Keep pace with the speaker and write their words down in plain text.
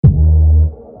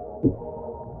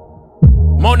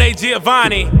Monae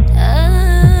Giovanni.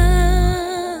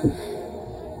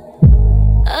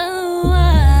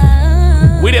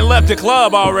 We done left the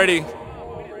club already.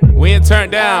 We ain't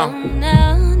turned down.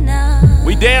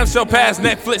 We damn sure past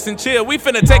Netflix and chill. We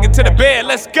finna take it to the bed.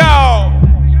 Let's go.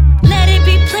 Let it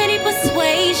be plenty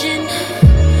persuasion.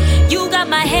 You got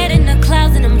my head in the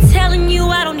clouds and I'm telling you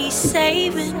I don't need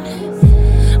saving.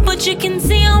 But you can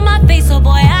see on my face, oh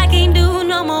boy, I can't do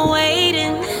no more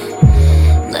waiting.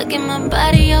 Look at my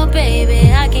body, oh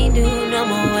baby, I can't do no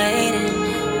more waiting.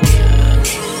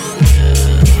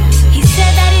 He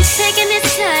said that he's taking his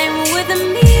time with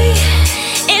me,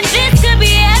 and this could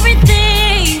be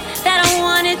everything that I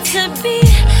want it to be.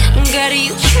 Girl, do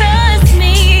you trust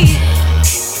me?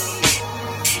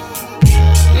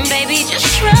 Baby, just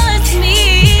trust me.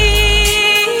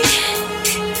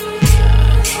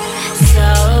 So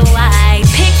I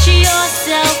picture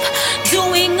yourself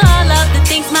doing all of the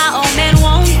things my old man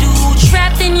won't do.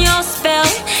 Trapped in your spell,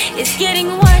 it's getting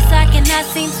worse, I cannot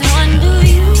seem to undo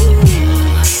you.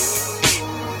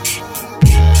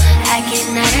 I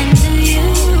cannot undo you.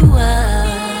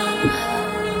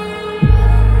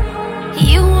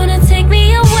 You wanna take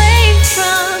me away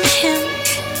from him.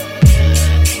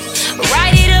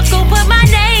 Write it up, go put my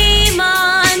name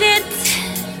on it.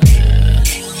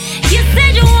 You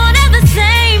said you won't have the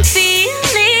same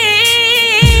feelings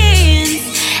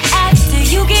after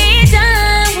you get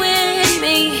done with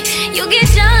me. You get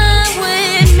done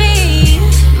with me.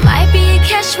 Might be a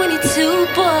catch-22,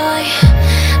 boy.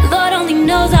 Lord only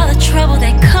knows all the trouble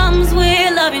that comes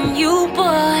with loving you,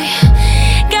 boy.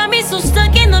 Got me so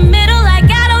stuck in the middle, like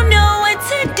I don't know what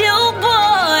to do,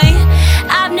 boy.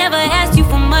 I've never asked you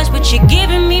for much, but you're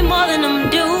giving me more than I'm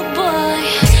due, boy.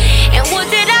 And what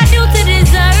did I do to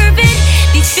deserve it?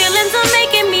 These feelings are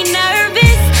making me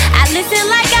nervous. I listen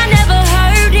like I never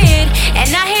heard it,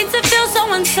 and I hate to feel so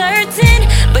uncertain,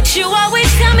 but you always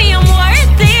tell me I'm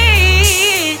worth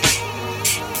it.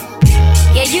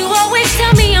 Yeah, you always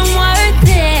tell me I'm worth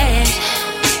it.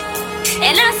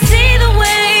 And I see the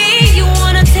way you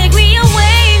wanna take me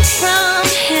away from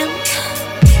him.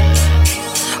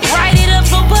 Write it up,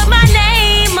 go put my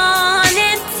name on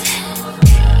it.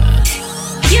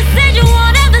 You said you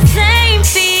won't have the same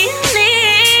feelings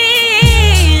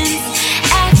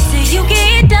after you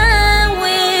get done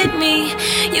with me.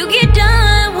 You get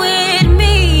done with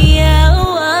me.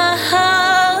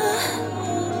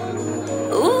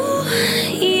 Ooh,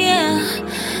 yeah.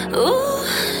 Ooh,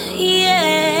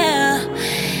 yeah.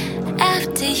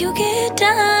 After you get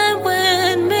done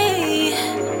with me.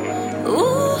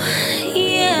 Ooh,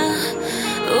 yeah.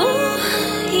 Ooh,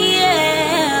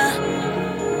 yeah.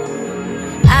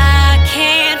 I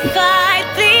can't fight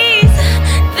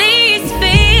these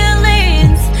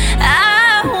feelings.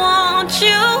 I want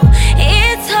you.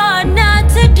 It's hard not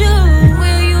to do.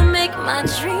 Will you make my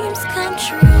dreams come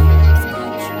true?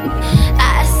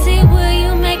 I see, will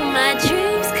you make my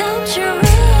dreams come true?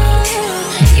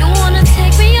 You wanna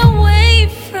take me away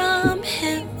from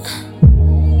him.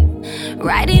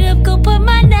 Write it up, go put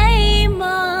my name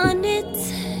on it.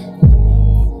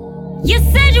 You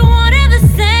said you won't have the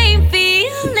same feelings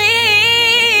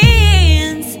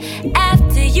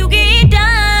after you get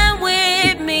done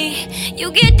with me.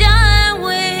 You get done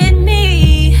with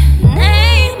me.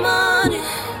 Name on it.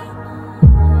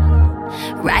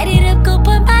 Write it up, go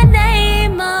put my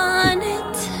name on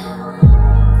it.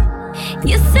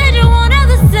 You said you won't have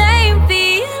the same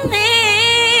feelings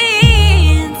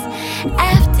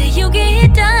after you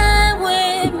get done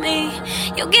with me.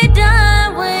 You get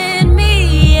done with